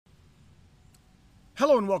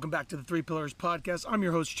Hello and welcome back to the Three Pillars Podcast. I'm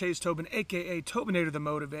your host, Chase Tobin, aka Tobinator the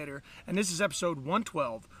Motivator, and this is episode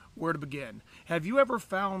 112, Where to Begin. Have you ever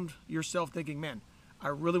found yourself thinking, man, I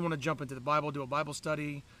really want to jump into the Bible, do a Bible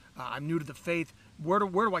study, I'm new to the faith, where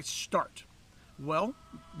do I start? Well,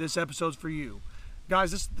 this episode's for you. Guys,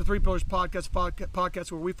 this is the Three Pillars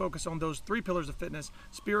podcast where we focus on those three pillars of fitness: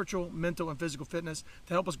 spiritual, mental, and physical fitness,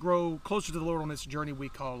 to help us grow closer to the Lord on this journey we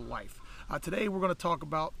call life. Today we're going to talk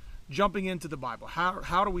about jumping into the Bible.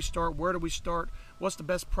 How do we start? Where do we start? What's the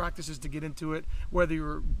best practices to get into it? Whether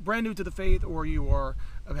you're brand new to the faith or you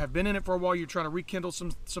have been in it for a while, you're trying to rekindle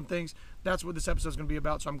some things, that's what this episode is going to be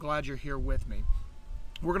about, so I'm glad you're here with me.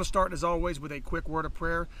 We're going to start, as always, with a quick word of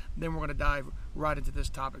prayer, then we're going to dive right into this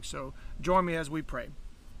topic. So join me as we pray.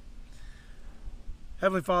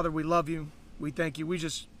 Heavenly Father, we love you. We thank you. We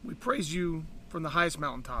praise you from the highest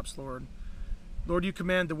mountaintops, Lord. Lord, you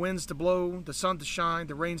command the winds to blow, the sun to shine,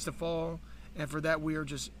 the rains to fall, and for that we are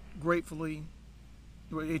just eternally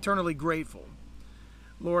grateful.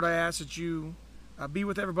 Lord, I ask that you be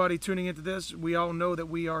with everybody tuning into this. We all know that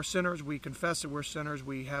we are sinners. We confess that we're sinners.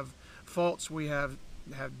 We have faults. We have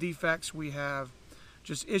defects. We have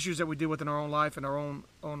just issues that we deal with in our own life and our own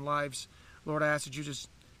lives. Lord, I ask that you just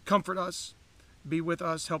comfort us, be with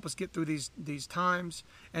us, help us get through these times,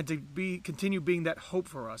 and to continue being that hope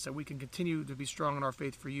for us, that we can continue to be strong in our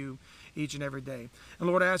faith for you each and every day. And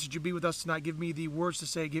Lord, I ask that you be with us tonight. Give me the words to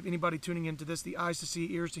say, give anybody tuning into this the eyes to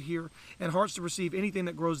see, ears to hear, and hearts to receive anything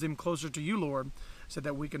that grows them closer to you, Lord, so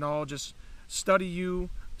that we can all just study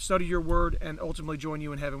your word, and ultimately join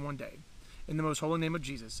you in heaven one day. In the most holy name of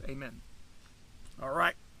Jesus, amen. All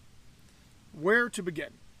right, where to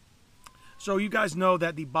begin? So you guys know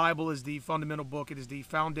that the Bible is the fundamental book. It is the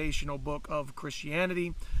foundational book of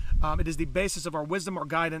Christianity. It is the basis of our wisdom, our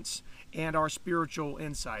guidance, and our spiritual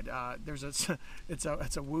insight.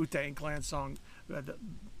 It's a Wu-Tang Clan song, the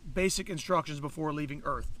basic instructions before leaving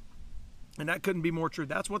Earth. And that couldn't be more true.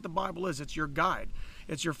 That's what the Bible is. It's your guide.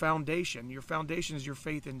 It's your foundation. Your foundation is your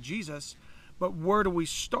faith in Jesus. But where do we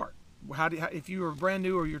start? If you are brand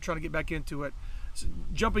new or you're trying to get back into it,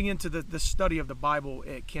 jumping into the study of the Bible,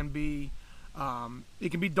 it can be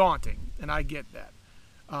daunting, and I get that.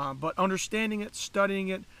 But understanding it, studying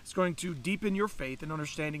it, it's going to deepen your faith and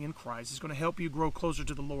understanding in Christ. It's going to help you grow closer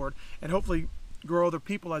to the Lord, and hopefully grow other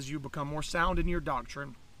people as you become more sound in your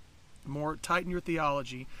doctrine, more tight in your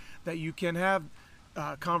theology, that you can have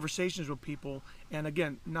conversations with people, and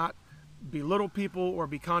again, not belittle people or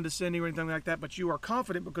be condescending or anything like that, but you are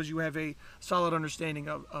confident because you have a solid understanding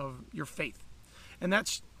of your faith. And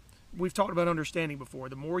we've talked about understanding before.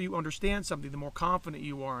 The more you understand something, the more confident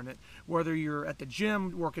you are in it. Whether you're at the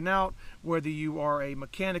gym working out, whether you are a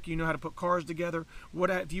mechanic, you know how to put cars together,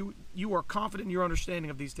 if you are confident in your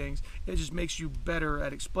understanding of these things, it just makes you better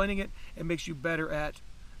at explaining it. It makes you better at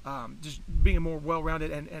just being more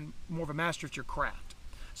well-rounded and more of a master at your craft.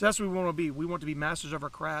 So that's what we want to be. We want to be masters of our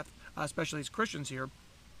craft, especially as Christians here.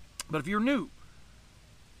 But if you're new,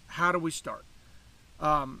 how do we start?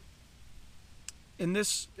 In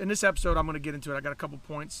this episode, I'm going to get into it. I got a couple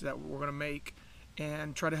points that we're going to make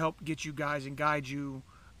and try to help get you guys and guide you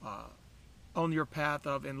on your path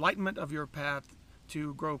of enlightenment, of your path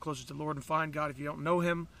to grow closer to the Lord and find God if you don't know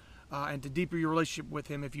Him, and to deepen your relationship with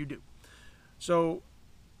Him if you do. So,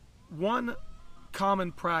 one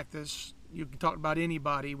common practice, you can talk about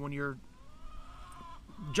anybody when you're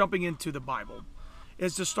jumping into the Bible,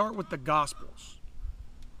 is to start with the Gospels.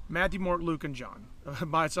 Matthew, Mark, Luke, and John.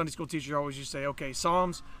 My Sunday school teacher always used to say, okay,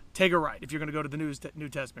 Psalms, take a right if you're going to go to the New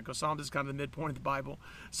Testament, because Psalms is kind of the midpoint of the Bible.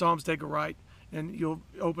 Psalms, take a right, and you'll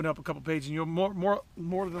open up a couple pages, and you'll more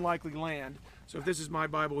than likely land. So if this is my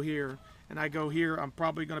Bible here, and I go here, I'm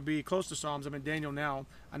probably going to be close to Psalms. I'm in Daniel now.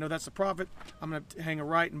 I know that's the prophet. I'm going to hang a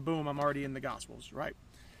right, and boom, I'm already in the Gospels, right?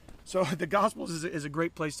 So the Gospels is a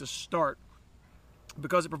great place to start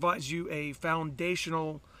because it provides you a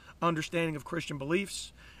foundational understanding of Christian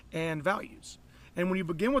beliefs and values. And when you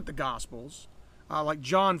begin with the Gospels, like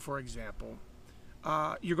John, for example,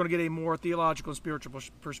 you're going to get a more theological and spiritual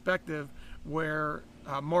perspective, where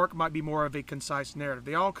Mark might be more of a concise narrative.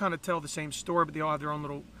 They all kind of tell the same story, but they all have their own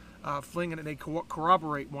little fling in it, and they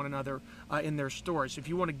corroborate one another in their stories. So if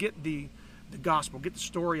you want to get the gospel, get the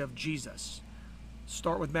story of Jesus,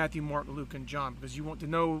 start with Matthew, Mark, Luke, and John, because you want to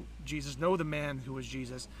know Jesus, know the man who is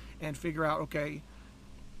Jesus, and figure out, okay,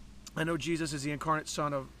 I know Jesus is the incarnate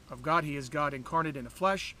Son of God. He is God incarnate in the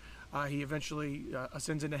flesh. He eventually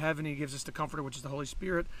ascends into heaven. He gives us the Comforter, which is the Holy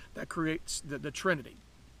Spirit, that creates the Trinity.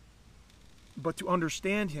 But to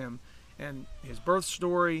understand Him and His birth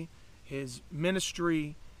story, His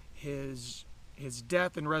ministry, His his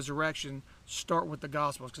death and resurrection, start with the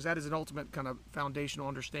Gospels, because that is an ultimate kind of foundational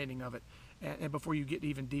understanding of it. And before you get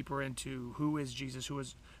even deeper into who is Jesus, who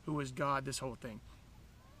is God, this whole thing.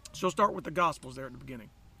 So start with the Gospels there at the beginning.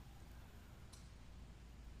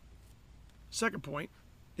 Second point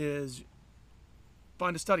is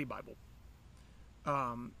find a study Bible.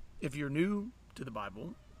 If you're new to the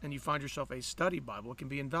Bible and you find yourself a study Bible, it can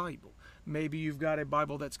be invaluable. Maybe you've got a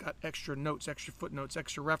Bible that's got extra notes, extra footnotes,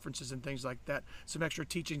 extra references and things like that. Some extra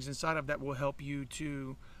teachings inside of that will help you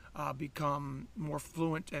to become more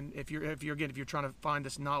fluent. And if you're trying to find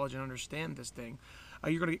this knowledge and understand this thing,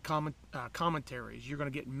 you're going to get commentaries. You're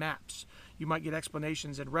going to get maps. You might get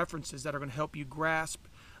explanations and references that are going to help you grasp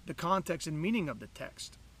the context and meaning of the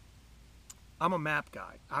text. I'm a map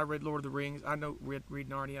guy. I read Lord of the Rings. I know read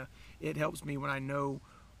Narnia. It helps me when I know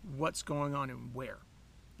what's going on and where,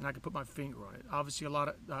 and I can put my finger on it. Obviously, a lot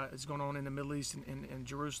of is going on in the Middle East and in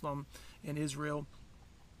Jerusalem, in Israel.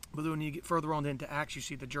 But when you get further on into Acts, you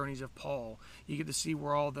see the journeys of Paul. You get to see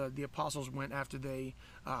where all the apostles went after they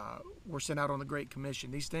were sent out on the Great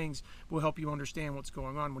Commission. These things will help you understand what's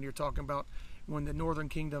going on when you're talking about when the northern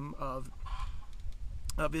kingdom of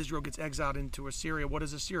Israel gets exiled into Assyria. What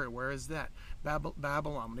is Assyria? Where is that?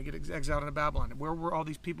 Babylon. When they get exiled into Babylon, where were all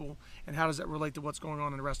these people, and how does that relate to what's going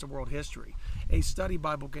on in the rest of world history? A study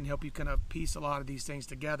Bible can help you kind of piece a lot of these things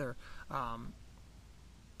together.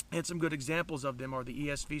 And some good examples of them are the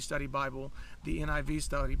ESV Study Bible, the NIV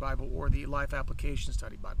Study Bible, or the Life Application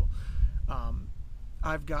Study Bible.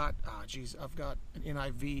 I've got an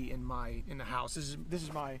NIV in the house. This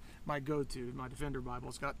is my go-to, my Defender Bible.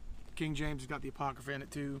 It's got King James, has got the Apocrypha in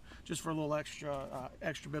it too, just for a little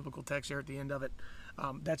extra biblical text there at the end of it.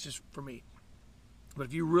 That's just for me. But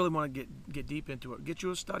if you really want to get deep into it, get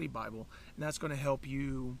you a study Bible, and that's going to help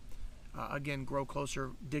you again grow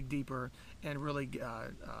closer, dig deeper, and really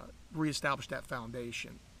reestablish that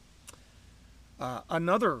foundation.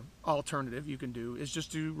 Another alternative you can do is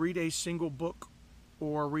just to read a single book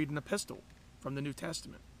or read an epistle from the New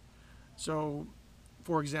Testament. So,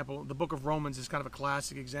 for example, the book of Romans is kind of a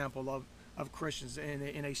classic example of Christians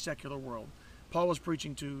in a secular world. Paul was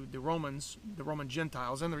preaching to the Romans, the Roman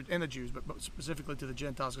Gentiles, and the Jews, but specifically to the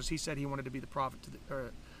Gentiles, because he said he wanted to be the prophet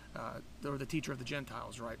or the teacher of the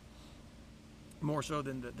Gentiles, right? More so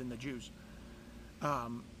than the Jews.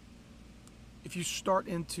 If you start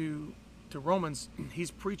into Romans, he's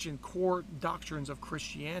preaching core doctrines of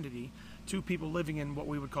Christianity to people living in what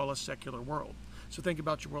we would call a secular world. So think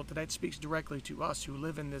about your world today. It speaks directly to us who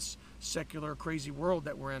live in this secular, crazy world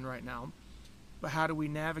that we're in right now. But how do we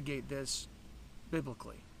navigate this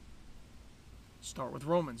biblically? Start with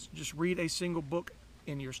Romans. Just read a single book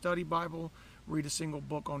in your study Bible. Read a single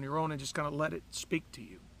book on your own and just kind of let it speak to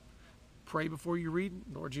you. Pray before you read.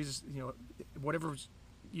 Lord Jesus, whatever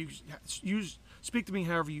you use, speak to me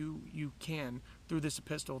however you can through this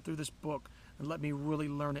epistle, through this book, and let me really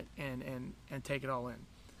learn it and take it all in.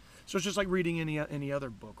 So it's just like reading any other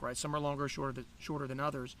book, right? Some are longer, shorter than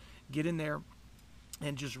others. Get in there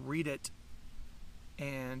and just read it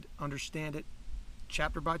and understand it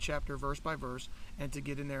chapter by chapter, verse by verse, and to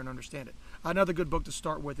get in there and understand it. Another good book to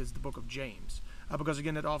start with is the book of James, because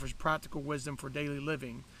again, it offers practical wisdom for daily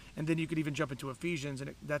living. And then you could even jump into Ephesians,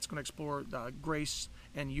 and that's going to explore grace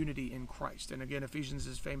and unity in Christ. And again, Ephesians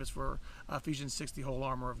is famous for Ephesians 6, the whole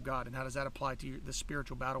armor of God, and how does that apply to the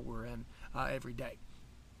spiritual battle we're in every day.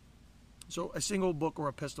 So a single book or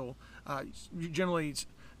epistle, generally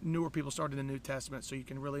newer people start in the New Testament, so you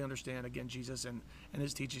can really understand, again, Jesus and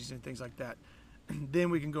his teachings and things like that. Then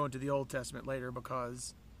we can go into the Old Testament later,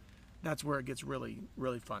 because that's where it gets really,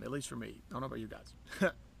 really fun, at least for me. I don't know about you guys.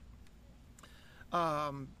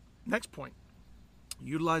 Next point,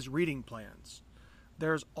 utilize reading plans.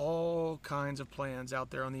 There's all kinds of plans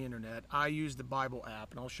out there on the internet. I use the Bible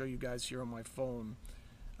app, and I'll show you guys here on my phone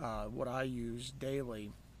what I use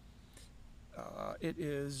daily. It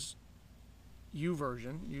is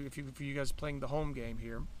YouVersion. For you guys playing the home game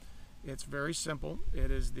here, it's very simple.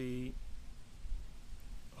 It is the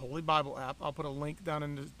Holy Bible app. I'll put a link down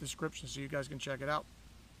in the description so you guys can check it out.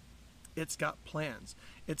 It's got plans.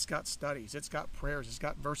 It's got studies. It's got prayers. It's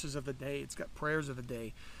got verses of the day. It's got prayers of the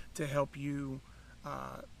day to help you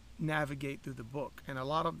navigate through the book. And a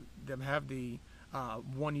lot of them have the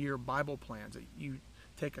 1-year Bible plans. You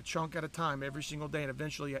take a chunk at a time every single day, and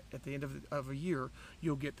eventually at the end of a year,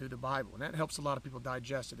 you'll get through the Bible. And that helps a lot of people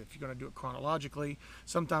digest it. If you're going to do it chronologically,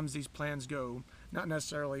 sometimes these plans go not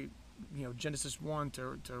necessarily Genesis 1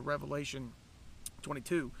 to Revelation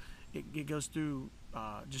 22. It goes through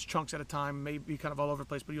just chunks at a time, maybe kind of all over the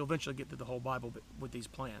place, but you'll eventually get through the whole Bible with these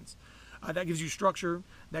plans. That gives you structure.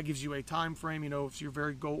 That gives you a time frame. If you're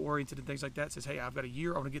very goal oriented and things like that, it says, hey, I've got a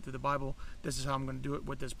year. I want to get through the Bible. This is how I'm going to do it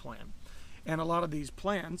with this plan. And a lot of these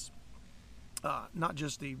plans, not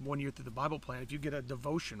just the 1 year through the Bible plan, if you get a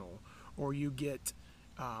devotional or you get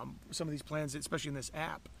some of these plans, especially in this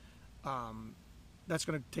app, that's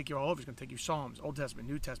going to take you all over. It's going to take you Psalms, Old Testament,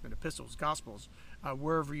 New Testament, epistles, Gospels,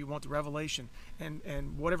 wherever you want, the Revelation,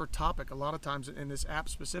 and whatever topic. A lot of times in this app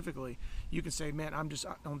specifically, you can say, man, I'm just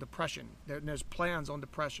on depression. There's plans on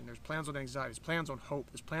depression. There's plans on anxiety. There's plans on hope.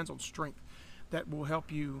 There's plans on strength that will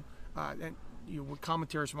help you, with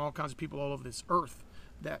commentaries from all kinds of people all over this earth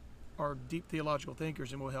that are deep theological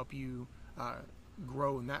thinkers and will help you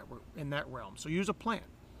grow in that realm. So use a plan.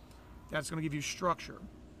 That's going to give you structure.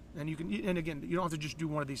 And again, you don't have to just do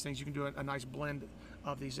one of these things. You can do a nice blend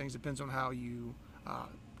of these things. Depends on how you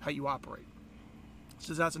operate.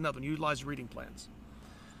 So that's another one. Utilize reading plans.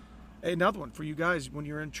 Another one for you guys: when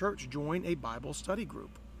you're in church, join a Bible study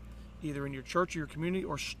group, either in your church or your community,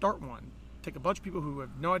 or start one. Take a bunch of people who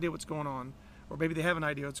have no idea what's going on, or maybe they have an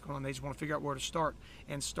idea what's going on. They just want to figure out where to start,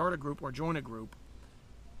 and start a group or join a group.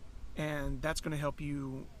 And that's going to help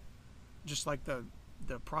you, just like the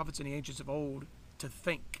prophets and the ancients of old, to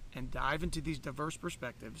think and dive into these diverse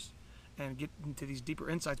perspectives and get into these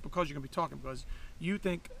deeper insights, because you're going to be talking, because you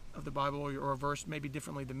think of the Bible or a verse maybe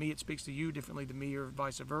differently than me. It speaks to you differently than me, or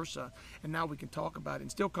vice versa. And now we can talk about it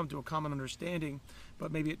and still come to a common understanding,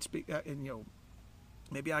 but maybe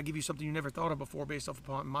maybe I give you something you never thought of before based off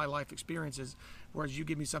upon my life experiences, whereas you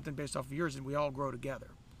give me something based off of yours, and we all grow together.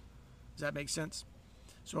 Does that make sense?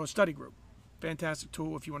 So a study group. Fantastic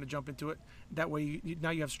tool if you want to jump into it. That way,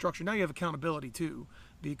 now you have structure. Now you have accountability too,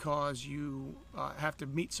 because you have to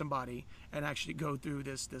meet somebody and actually go through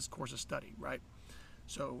this course of study, right?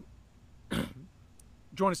 So,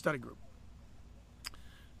 join a study group.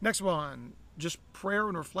 Next one, just prayer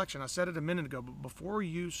and reflection. I said it a minute ago, but before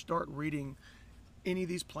you start reading any of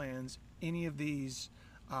these plans, any of these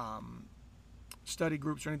study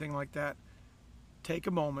groups or anything like that, take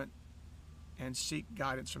a moment and seek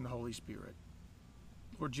guidance from the Holy Spirit.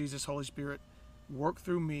 Lord Jesus, Holy Spirit, work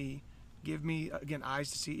through me. Give me, again,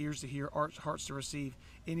 eyes to see, ears to hear, hearts to receive,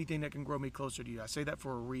 anything that can grow me closer to you. I say that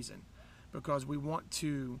for a reason, because we want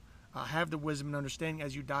to have the wisdom and understanding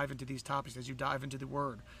as you dive into these topics, as you dive into the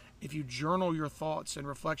Word. If you journal your thoughts and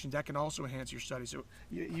reflections, that can also enhance your study. So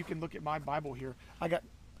you can look at my Bible here. I got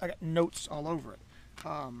notes all over it.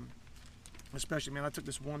 Especially, man, I took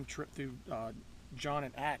this one trip through John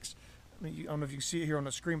and Acts. I don't know if you can see it here on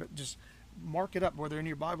the screen, but just mark it up, whether in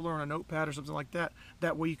your Bible or on a notepad or something like that.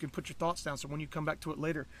 That way you can put your thoughts down, so when you come back to it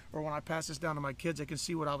later, or when I pass this down to my kids, they can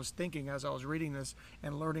see what I was thinking as I was reading this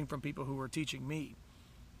and learning from people who were teaching me.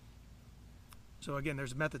 So again,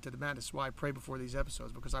 there's a method to the madness. That's why I pray before these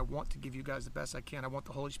episodes, because I want to give you guys the best I can. I want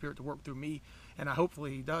the Holy Spirit to work through me, and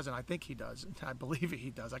hopefully He does, and I think He does. I believe He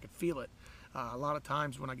does. I can feel it. A lot of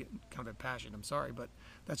times when I get kind of impassioned, I'm sorry, but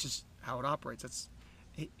that's just how it operates.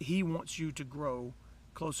 He wants you to grow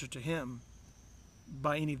closer to Him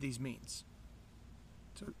by any of these means.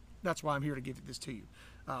 So that's why I'm here to give this to you.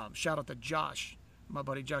 Shout out to Josh, my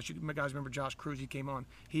buddy Josh. You guys remember Josh Cruz? He came on.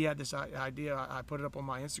 He had this idea. I put it up on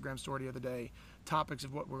my Instagram story the other day, topics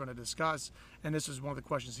of what we're going to discuss, and this is one of the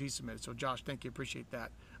questions he submitted. So Josh, thank you, appreciate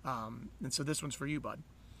that. And so this one's for you, bud.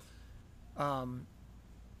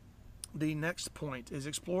 The next point is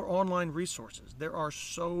explore online resources. There are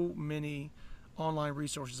so many online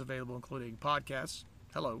resources available, including podcasts,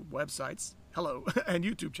 hello, websites, hello, and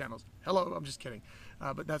YouTube channels. Hello, I'm just kidding.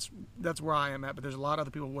 But that's where I am at. But there's a lot of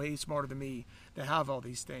other people way smarter than me that have all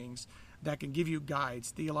these things that can give you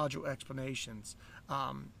guides, theological explanations.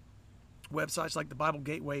 Websites like the Bible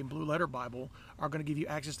Gateway and Blue Letter Bible are going to give you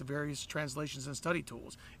access to various translations and study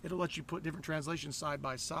tools. It'll let you put different translations side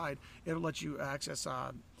by side. It'll let you access,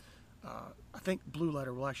 I think Blue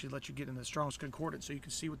Letter will actually let you get in the Strong's Concordance, so you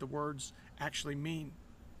can see what the words actually mean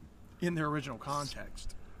in their original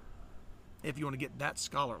context, if you want to get that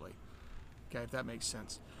scholarly. Okay, if that makes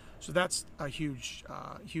sense. So that's a huge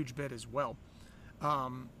bit as well.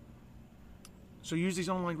 So use these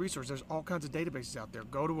online resources. There's all kinds of databases out there.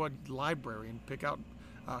 Go to a library and pick out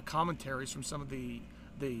commentaries from some of the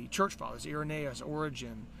church fathers, Irenaeus,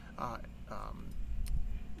 Origen,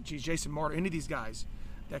 Jason Martyr, any of these guys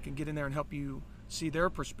that can get in there and help you see their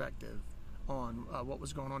perspective on what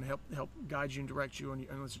was going on, help guide you and direct you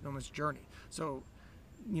on this journey. So,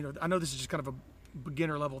 I know this is just kind of a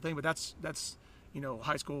beginner level thing, but that's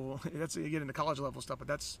high school. That's you get into college level stuff, but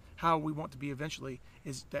that's how we want to be eventually.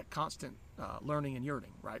 Is that constant learning and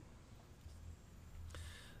yearning, right?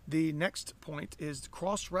 The next point is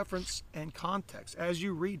cross-reference and context. As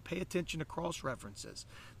you read, pay attention to cross-references.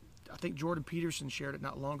 I think Jordan Peterson shared it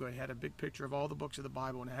not long ago. It had a big picture of all the books of the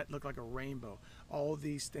Bible, and it looked like a rainbow. All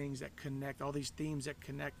these things that connect, all these themes that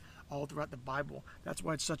connect all throughout the Bible. That's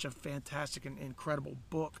why it's such a fantastic and incredible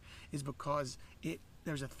book, is because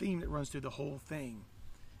there's a theme that runs through the whole thing,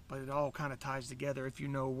 but it all kind of ties together if you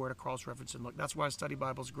know where to cross-reference and look. That's why Study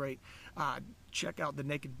Bible is great. Check out the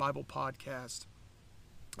Naked Bible podcast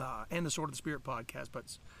and the Sword of the Spirit podcast,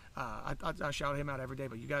 but I shout him out every day.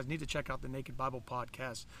 But you guys need to check out the Naked Bible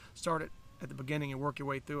podcast. Start it at the beginning and work your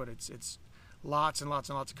way through it. It's lots and lots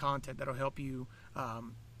and lots of content that'll help you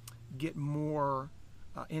get more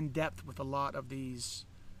in depth with a lot of these.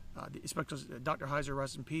 Especially Dr. Heiser,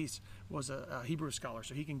 rest in peace, was a Hebrew scholar,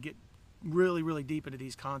 so he can get really, really deep into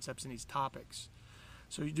these concepts and these topics.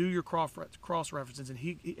 So you do your cross references, and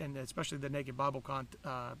and especially the Naked Bible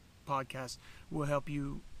podcast will help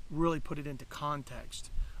you really put it into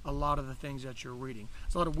context. A lot of the things that you're reading.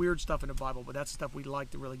 There's a lot of weird stuff in the Bible, but that's the stuff we'd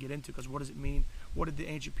like to really get into, because what does it mean? What did the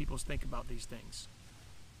ancient peoples think about these things?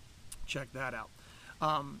 Check that out.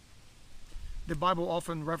 The Bible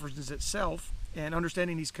often references itself, and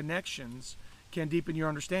understanding these connections can deepen your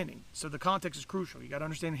understanding. So the context is crucial. You got to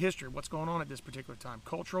understand history, what's going on at this particular time,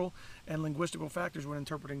 cultural and linguistical factors when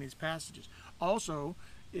interpreting these passages. Also,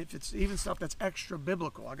 if it's even stuff that's extra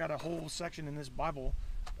biblical, I got a whole section in this Bible.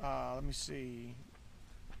 Let me see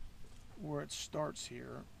where it starts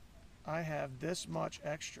here. I have this much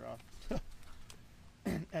extra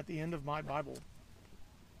at the end of my Bible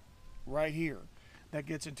right here that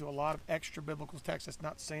gets into a lot of extra biblical text. That's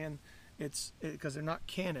not saying it's because they're not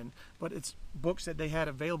canon, but it's books that they had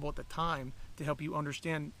available at the time to help you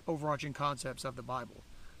understand overarching concepts of the Bible.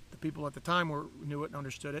 The people at the time knew it and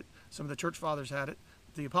understood it. Some of the church fathers had it.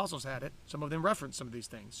 The apostles had it. Some of them referenced some of these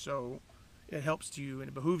things. So it helps you and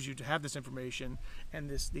it behooves you to have this information and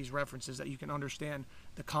these references that you can understand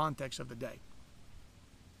the context of the day.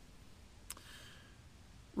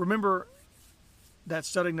 Remember that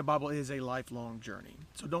studying the Bible is a lifelong journey.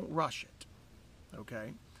 So don't rush it.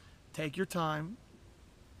 Okay? Take your time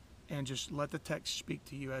and just let the text speak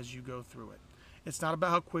to you as you go through it. It's not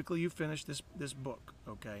about how quickly you finish this book,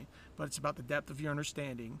 okay? But it's about the depth of your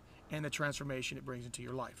understanding and the transformation it brings into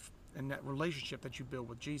your life and that relationship that you build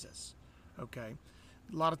with Jesus, okay?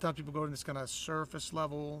 A lot of times people go to this kind of surface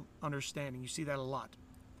level understanding. You see that a lot.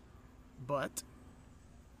 But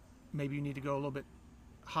maybe you need to go a little bit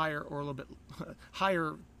higher or a little bit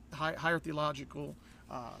higher theological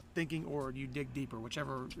thinking, or you dig deeper,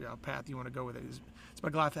 whichever path you want to go with it. It's my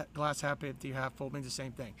glass half empty, half full, means the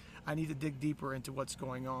same thing. I need to dig deeper into what's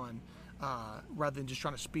going on rather than just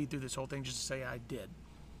trying to speed through this whole thing just to say I did.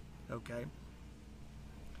 Okay?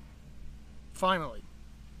 Finally,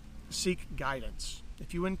 seek guidance.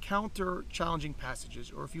 If you encounter challenging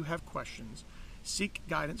passages or if you have questions, seek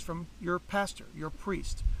guidance from your pastor, your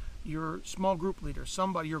priest, your small group leader,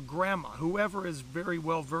 somebody, your grandma, whoever is very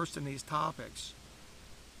well versed in these topics.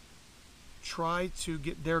 Try to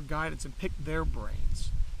get their guidance and pick their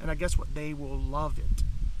brains. And I guess what, they will love it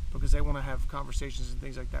because they want to have conversations and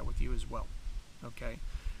things like that with you as well. Okay?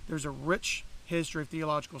 There's a rich history of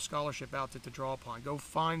theological scholarship out there to draw upon. Go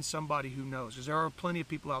find somebody who knows, because there are plenty of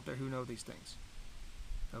people out there who know these things.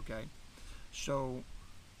 Okay? So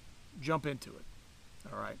jump into it.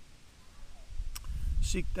 All right?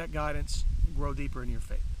 Seek that guidance, grow deeper in your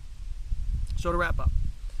faith. So to wrap up,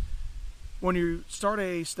 when you start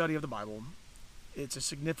a study of the Bible, it's a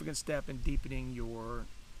significant step in deepening your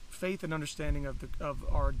faith and understanding of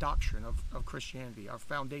our doctrine of Christianity, our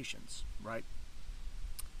foundations, right?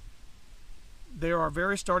 There are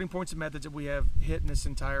various starting points and methods that we have hit in this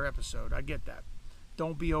entire episode. I get that.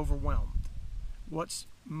 Don't be overwhelmed. What's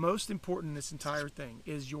most important in this entire thing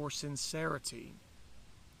is your sincerity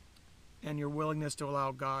and your willingness to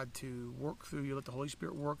allow God to work through you, let the Holy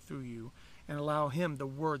Spirit work through you, and allow Him, the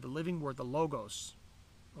Word, the living Word, the Logos,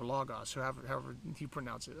 or Logos, however you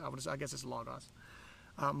pronounce it. I guess it's Logos.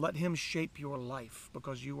 Let Him shape your life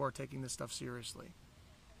because you are taking this stuff seriously.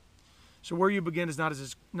 So where you begin is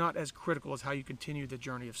not as critical as how you continue the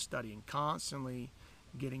journey of studying, constantly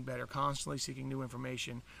getting better, constantly seeking new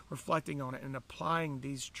information, reflecting on it, and applying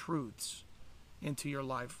these truths into your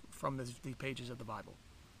life from the pages of the Bible.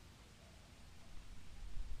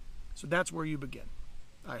 So that's where you begin.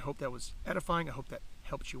 I hope that was edifying. I hope that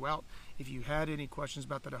helped you out. If you had any questions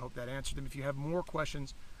about that, I hope that answered them. If you have more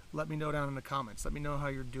questions, let me know down in the comments. Let me know how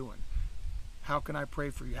you're doing. How can I pray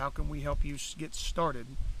for you? How can we help you get started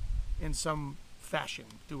in some fashion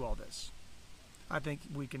through all this? I think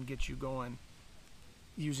we can get you going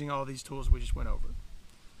using all these tools we just went over.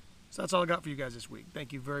 So that's all I got for you guys this week.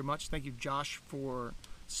 Thank you very much. Thank you, Josh, for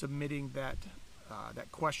submitting that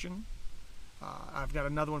question. I've got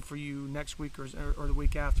another one for you next week or the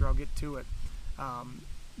week after. I'll get to it.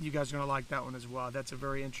 You guys are going to like that one as well. That's a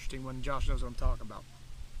very interesting one. Josh knows what I'm talking about.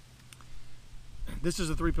 This is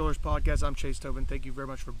the Three Pillars Podcast. I'm Chase Tobin. Thank you very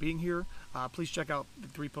much for being here. Please check out the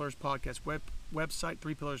Three Pillars Podcast website,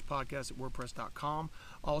 threepillarspodcast@wordpress.com.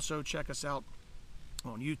 Also, check us out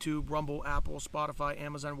on YouTube, Rumble, Apple, Spotify,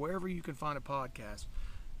 Amazon, wherever you can find a podcast.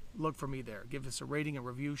 Look for me there. Give us a rating and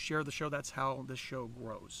review. Share the show. That's how this show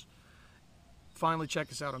grows. Finally,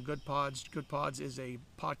 check us out on Good Pods. Good Pods is a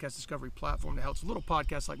podcast discovery platform that helps little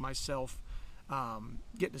podcasts like myself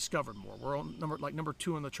get discovered more. We're on number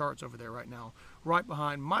 2 on the charts over there right now, right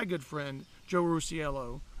behind my good friend Joe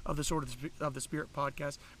Rusiello of the Sword of the Spirit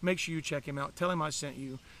podcast. Make sure you check him out. Tell him I sent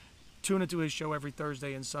you. Tune into his show every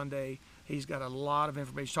Thursday and Sunday. He's got a lot of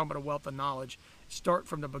information, talking about a wealth of knowledge. Start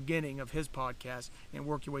from the beginning of his podcast and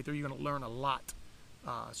work your way through. You're going to learn a lot.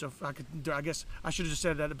 So if I could, I guess I should have just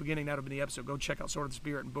said that at the beginning. That would have been the episode. Go check out Sword of the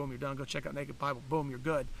Spirit, and boom, you're done. Go check out Naked Bible. Boom, you're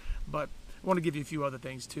good. But I want to give you a few other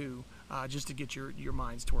things too, just to get your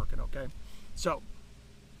minds twerking. Okay. So,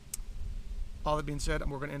 all that being said,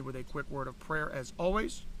 we're going to end with a quick word of prayer as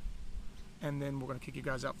always, and then we're going to kick you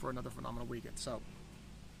guys out for another phenomenal weekend. So,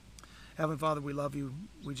 Heavenly Father, we love you.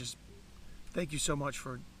 We just thank you so much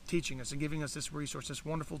for teaching us and giving us this resource, this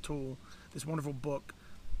wonderful tool, this wonderful book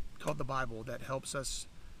called the Bible that helps us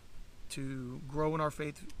to grow in our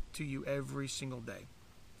faith to you every single day.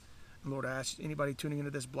 And Lord, I ask anybody tuning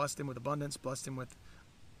into this, bless them with abundance, bless them with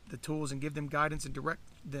the tools, and give them guidance and direct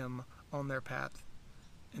them on their path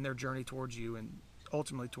and their journey towards you and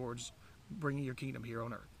ultimately towards bringing your kingdom here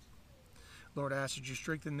on earth. Lord, I ask that you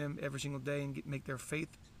strengthen them every single day and make their faith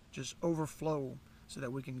just overflow so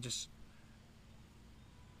that we can just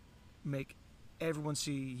make everyone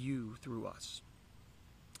see you through us.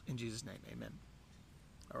 In Jesus' name, amen.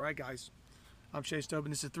 All right, guys. I'm Chase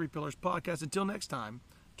Tobin. This is Three Pillars Podcast. Until next time,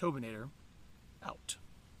 Tobinator out.